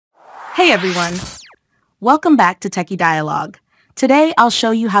Hey everyone! Welcome back to Techie Dialogue. Today I'll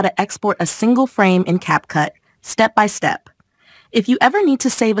show you how to export a single frame in CapCut, step by step. If you ever need to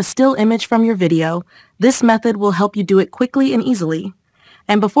save a still image from your video, this method will help you do it quickly and easily.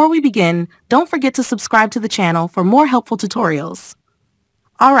 And before we begin, don't forget to subscribe to the channel for more helpful tutorials.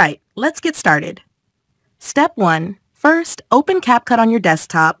 Alright, let's get started. Step 1. First, open CapCut on your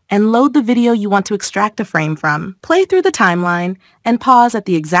desktop and load the video you want to extract a frame from. Play through the timeline and pause at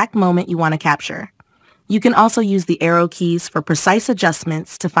the exact moment you want to capture. You can also use the arrow keys for precise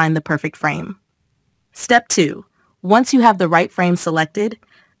adjustments to find the perfect frame. Step 2. Once you have the right frame selected,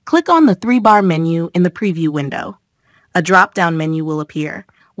 click on the 3-bar menu in the preview window. A drop-down menu will appear,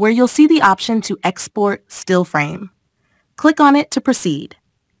 where you'll see the option to export still frame. Click on it to proceed.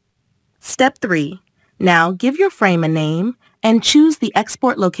 Step 3. Now give your frame a name and choose the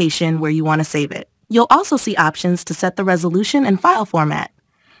export location where you want to save it. You'll also see options to set the resolution and file format.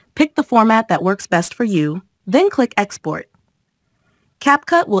 Pick the format that works best for you, then click Export.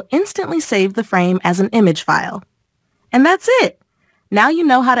 CapCut will instantly save the frame as an image file. And that's it! Now you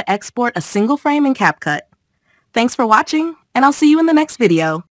know how to export a single frame in CapCut. Thanks for watching, and I'll see you in the next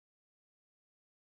video.